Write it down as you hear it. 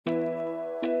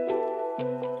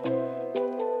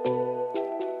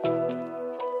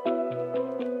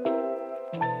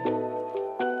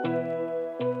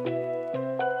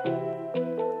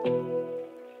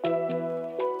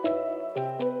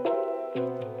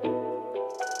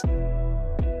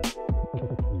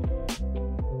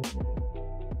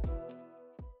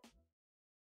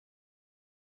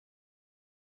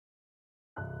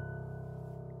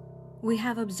We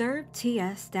have observed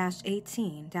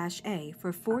TS-18-A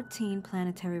for 14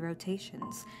 planetary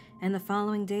rotations, and the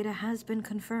following data has been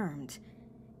confirmed.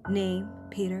 Name,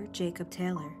 Peter Jacob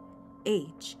Taylor.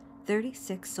 Age,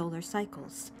 36 solar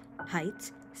cycles.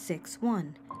 Height,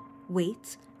 6'1".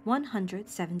 Weight,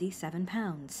 177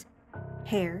 pounds.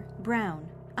 Hair, brown.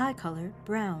 Eye color,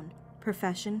 brown.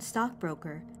 Profession,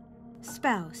 stockbroker.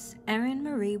 Spouse, Erin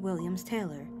Marie Williams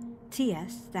Taylor.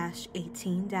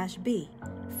 TS-18-B,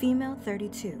 female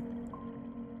 32.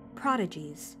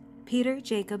 Prodigies, Peter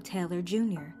Jacob Taylor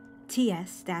Jr.,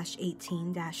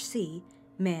 TS-18-C,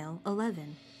 male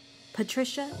 11.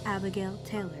 Patricia Abigail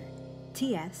Taylor,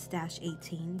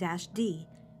 TS-18-D,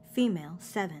 female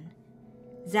 7.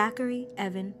 Zachary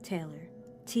Evan Taylor,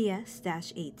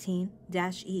 TS-18-E,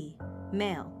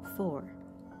 male 4.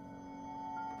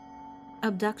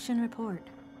 Abduction report,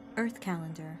 Earth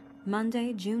calendar,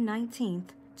 Monday, June 19th,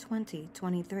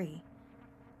 2023.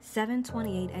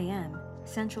 7:28 a.m.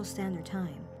 Central Standard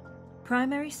Time.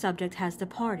 Primary subject has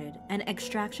departed and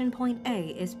extraction point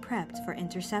A is prepped for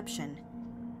interception.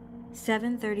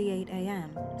 7:38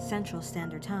 a.m. Central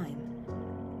Standard Time.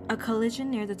 A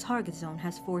collision near the target zone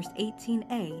has forced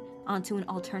 18A onto an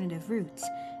alternative route,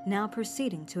 now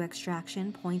proceeding to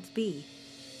extraction point B.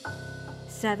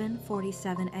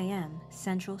 7:47 a.m.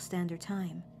 Central Standard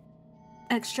Time.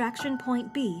 Extraction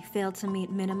point B failed to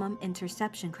meet minimum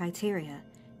interception criteria,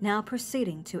 now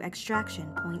proceeding to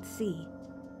extraction point C.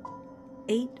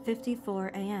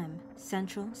 8:54 a.m.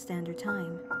 Central Standard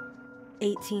Time.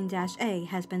 18-A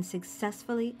has been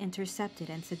successfully intercepted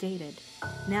and sedated,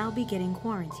 now beginning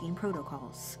quarantine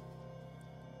protocols.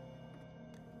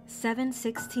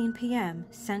 7:16 p.m.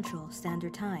 Central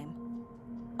Standard Time.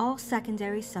 All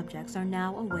secondary subjects are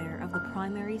now aware of the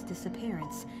primary's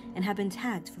disappearance and have been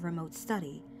tagged for remote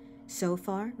study. So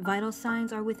far, vital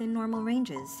signs are within normal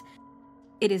ranges.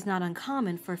 It is not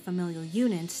uncommon for familial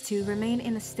units to remain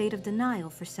in a state of denial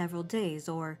for several days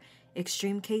or,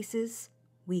 extreme cases,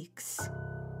 weeks.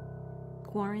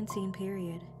 Quarantine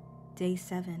period, Day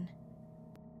 7.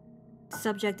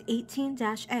 Subject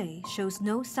 18-A shows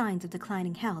no signs of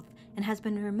declining health and has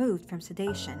been removed from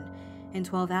sedation. In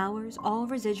 12 hours, all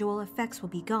residual effects will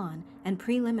be gone and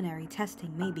preliminary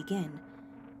testing may begin.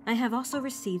 I have also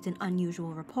received an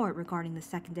unusual report regarding the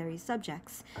secondary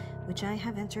subjects, which I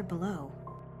have entered below.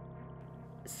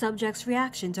 Subjects'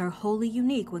 reactions are wholly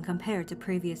unique when compared to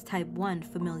previous Type 1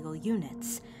 familial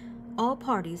units. All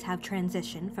parties have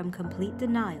transitioned from complete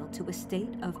denial to a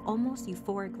state of almost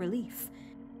euphoric relief.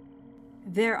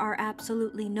 There are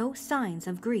absolutely no signs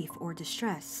of grief or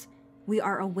distress. We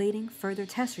are awaiting further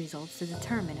test results to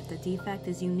determine if the defect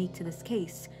is unique to this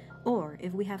case or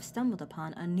if we have stumbled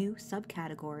upon a new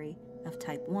subcategory of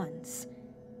Type 1s.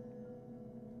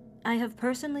 I have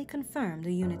personally confirmed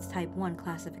the unit's Type 1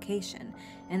 classification,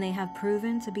 and they have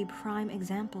proven to be prime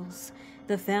examples.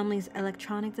 The family's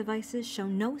electronic devices show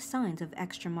no signs of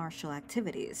extramartial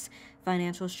activities,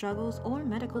 financial struggles, or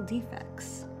medical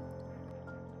defects.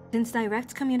 Since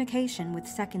direct communication with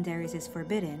secondaries is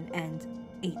forbidden and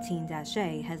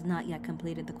 18-A has not yet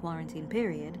completed the quarantine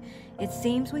period, it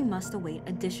seems we must await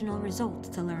additional results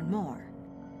to learn more.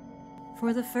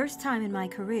 For the first time in my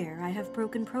career, I have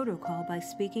broken protocol by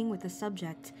speaking with the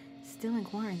subject still in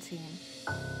quarantine.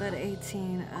 But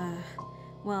 18,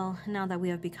 well, now that we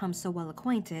have become so well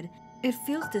acquainted, it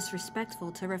feels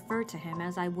disrespectful to refer to him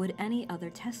as I would any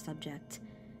other test subject.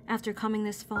 After coming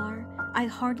this far, I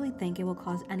hardly think it will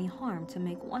cause any harm to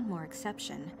make one more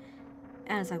exception.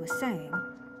 As I was saying,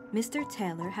 Mr.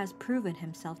 Taylor has proven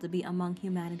himself to be among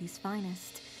humanity's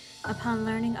finest. Upon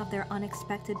learning of their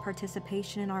unexpected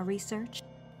participation in our research,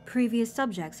 previous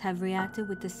subjects have reacted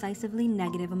with decisively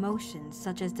negative emotions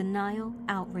such as denial,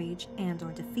 outrage,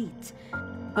 and/or defeat.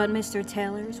 But Mr.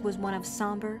 Taylor's was one of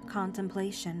somber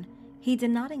contemplation. He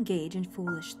did not engage in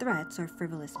foolish threats or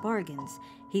frivolous bargains.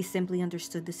 He simply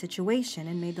understood the situation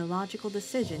and made the logical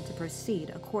decision to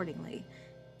proceed accordingly.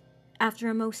 After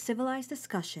a most civilized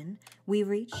discussion, we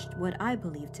reached what I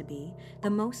believe to be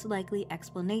the most likely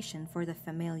explanation for the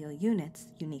familial unit's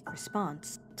unique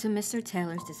response to Mr.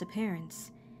 Taylor's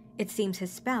disappearance. It seems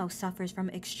his spouse suffers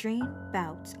from extreme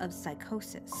bouts of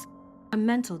psychosis, a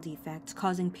mental defect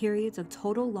causing periods of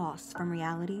total loss from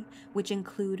reality, which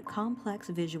include complex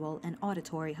visual and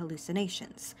auditory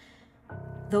hallucinations.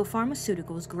 Though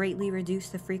pharmaceuticals greatly reduce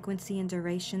the frequency and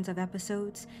durations of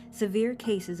episodes, severe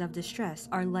cases of distress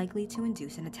are likely to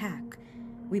induce an attack.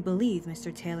 We believe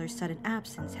Mr. Taylor's sudden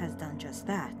absence has done just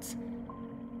that.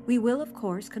 We will, of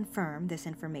course, confirm this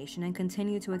information and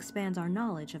continue to expand our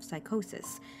knowledge of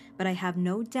psychosis, but I have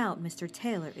no doubt Mr.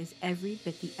 Taylor is every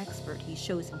bit the expert he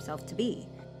shows himself to be.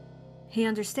 He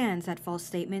understands that false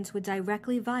statements would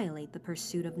directly violate the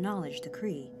pursuit of knowledge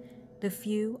decree. The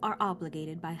few are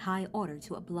obligated by high order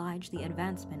to oblige the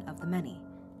advancement of the many.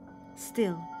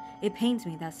 Still, it pains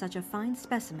me that such a fine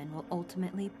specimen will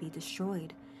ultimately be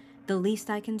destroyed. The least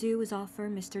I can do is offer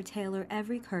Mr. Taylor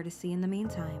every courtesy in the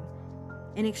meantime.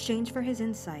 In exchange for his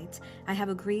insights, I have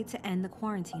agreed to end the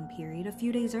quarantine period a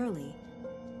few days early.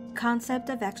 Concept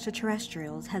of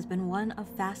extraterrestrials has been one of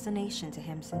fascination to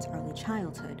him since early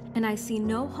childhood, and I see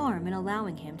no harm in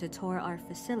allowing him to tour our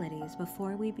facilities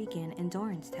before we begin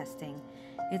endurance testing.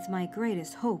 It's my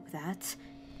greatest hope that...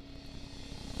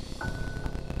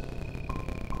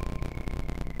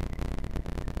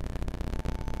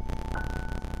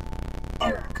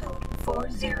 Error code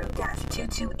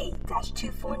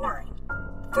 40-228-249.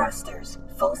 Thrusters,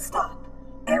 full stop.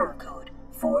 Error code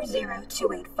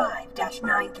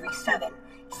 40285-937.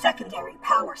 Secondary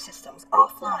power systems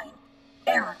offline.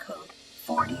 Error code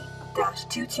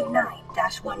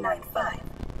 40-229-195.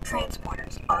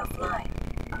 Transporters offline.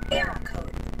 Error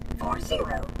code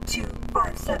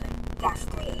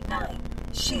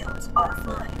 40257-389. Shields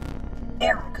offline.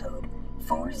 Error code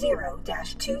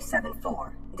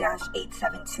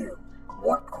 40-274-872.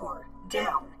 Warp core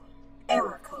down.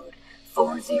 Error code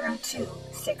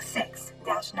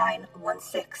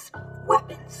 40266-916.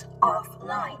 Weapons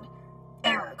offline.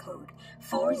 Error code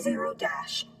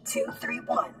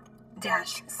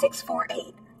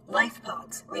 40-231-648. Life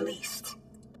pods released.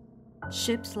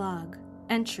 Ship's log,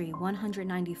 entry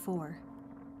 194.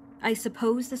 I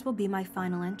suppose this will be my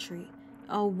final entry.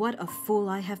 Oh, what a fool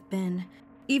I have been.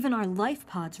 Even our life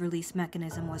pod's release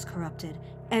mechanism was corrupted.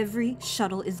 Every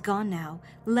shuttle is gone now,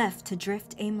 left to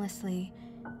drift aimlessly.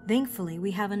 Thankfully,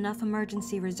 we have enough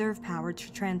emergency reserve power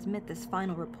to transmit this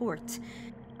final report.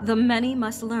 The many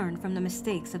must learn from the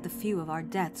mistakes of the few of our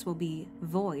deaths will be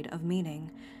void of meaning,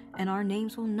 and our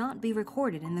names will not be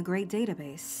recorded in the great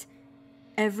database.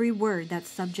 Every word that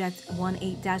Subject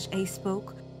 18-A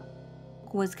spoke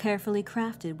was carefully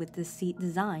crafted with deceit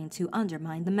designed to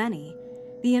undermine the many.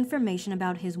 The information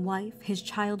about his wife, his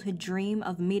childhood dream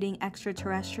of meeting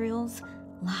extraterrestrials,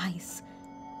 lies.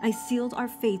 I sealed our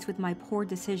fates with my poor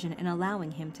decision in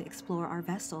allowing him to explore our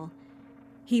vessel.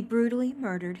 He brutally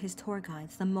murdered his tour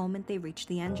guides the moment they reached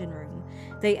the engine room.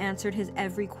 They answered his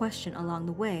every question along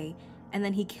the way, and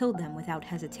then he killed them without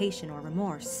hesitation or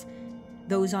remorse.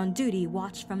 Those on duty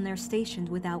watched from their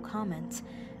stations without comment.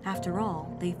 After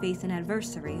all, they faced an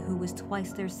adversary who was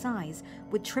twice their size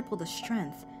with triple the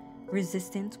strength.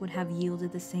 Resistance would have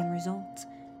yielded the same result.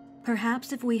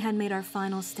 Perhaps if we had made our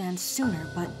final stand sooner,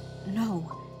 but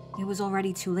no, it was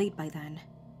already too late by then.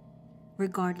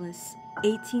 Regardless,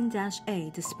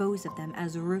 18-A disposed of them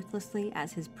as ruthlessly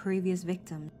as his previous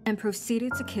victims and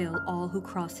proceeded to kill all who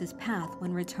crossed his path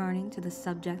when returning to the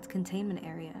subject containment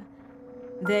area.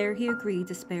 There he agreed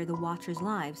to spare the Watchers'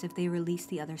 lives if they released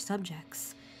the other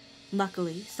subjects.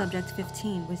 Luckily, Subject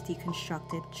 15 was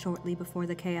deconstructed shortly before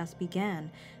the chaos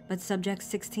began, but Subjects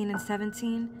 16 and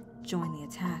 17 joined the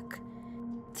attack.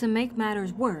 To make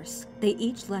matters worse, they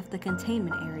each left the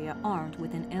containment area armed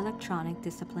with an electronic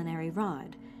disciplinary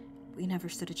rod. We never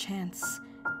stood a chance.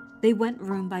 They went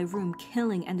room by room,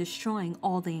 killing and destroying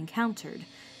all they encountered.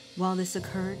 While this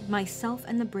occurred, myself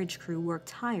and the bridge crew worked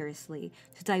tirelessly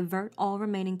to divert all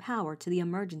remaining power to the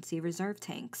emergency reserve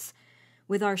tanks.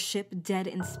 With our ship dead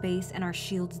in space and our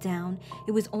shields down,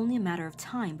 it was only a matter of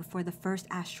time before the first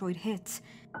asteroid hit.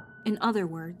 In other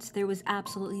words, there was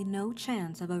absolutely no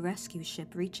chance of a rescue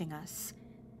ship reaching us.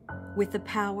 With the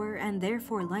power and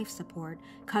therefore life support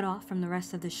cut off from the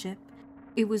rest of the ship,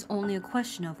 it was only a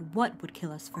question of what would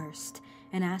kill us first,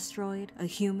 an asteroid, a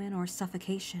human, or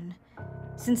suffocation.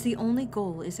 Since the only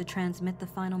goal is to transmit the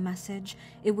final message,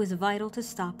 it was vital to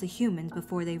stop the humans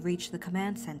before they reached the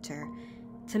command center.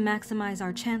 To maximize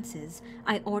our chances,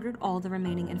 I ordered all the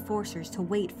remaining enforcers to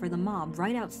wait for the mob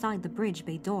right outside the bridge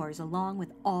bay doors along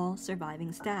with all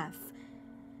surviving staff.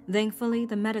 Thankfully,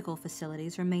 the medical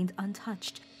facilities remained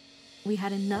untouched. We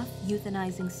had enough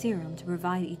euthanizing serum to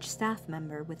provide each staff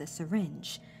member with a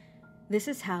syringe. This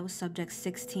is how Subjects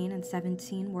 16 and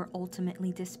 17 were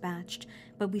ultimately dispatched,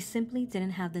 but we simply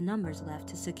didn't have the numbers left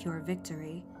to secure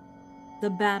victory. The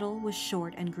battle was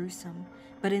short and gruesome,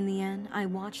 but in the end, I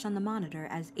watched on the monitor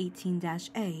as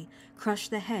 18-A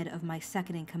crushed the head of my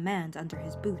second-in-command under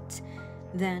his boot.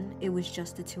 Then, it was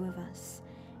just the two of us.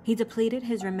 He depleted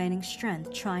his remaining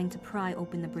strength trying to pry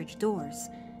open the bridge doors,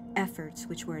 efforts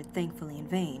which were thankfully in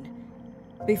vain,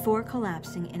 before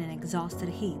collapsing in an exhausted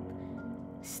heap.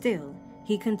 Still,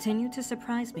 he continued to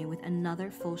surprise me with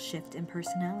another full shift in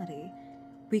personality.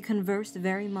 We conversed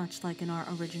very much like in our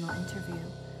original interview.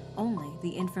 only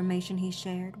the information he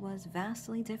shared was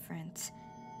vastly different.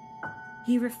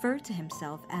 He referred to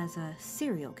himself as a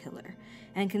serial killer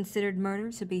and considered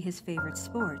murder to be his favorite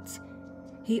sport.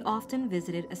 He often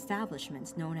visited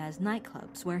establishments known as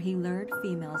nightclubs where he lured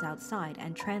females outside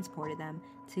and transported them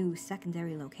to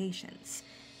secondary locations.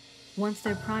 Once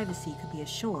their privacy could be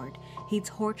assured, he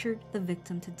tortured the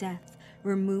victim to death,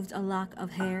 removed a lock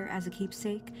of hair as a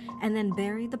keepsake, and then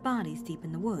buried the bodies deep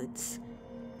in the woods.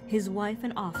 His wife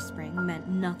and offspring meant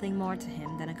nothing more to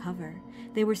him than a cover.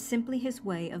 They were simply his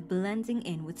way of blending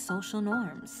in with social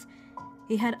norms.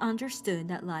 He had understood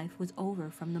that life was over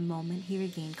from the moment he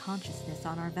regained consciousness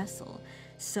on our vessel,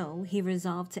 so he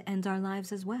resolved to end our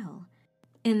lives as well.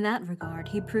 In that regard,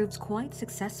 he proved quite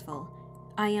successful.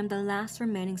 I am the last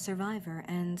remaining survivor,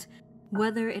 and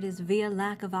whether it is via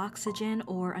lack of oxygen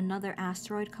or another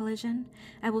asteroid collision,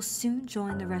 I will soon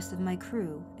join the rest of my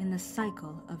crew in the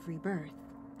cycle of rebirth.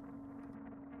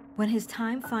 When his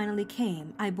time finally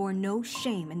came, I bore no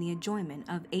shame in the enjoyment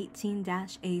of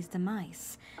 18-A's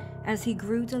demise. As he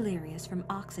grew delirious from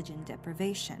oxygen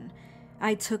deprivation,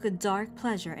 I took a dark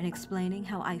pleasure in explaining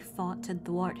how I fought to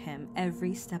thwart him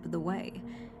every step of the way.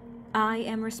 I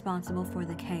am responsible for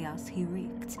the chaos he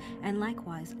wreaked, and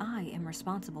likewise I am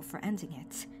responsible for ending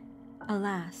it.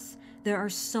 Alas, there are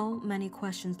so many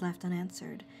questions left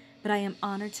unanswered, but I am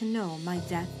honored to know my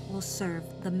death will serve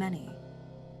the many.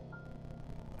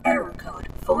 Error code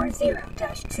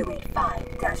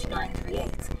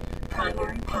 40-285-938.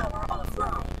 Primary power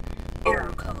offline.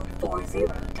 Error code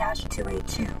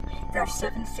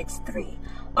 40-282-763.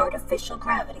 Artificial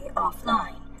gravity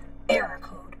offline. Error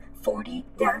code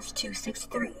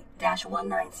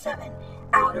 40-263-197.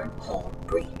 Outer hull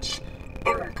breach.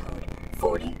 Error code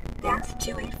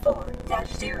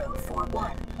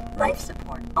 40-284-041. Life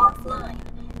support offline.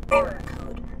 Error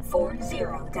code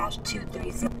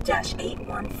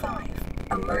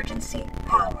 40-230-815. Emergency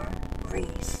power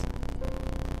reset.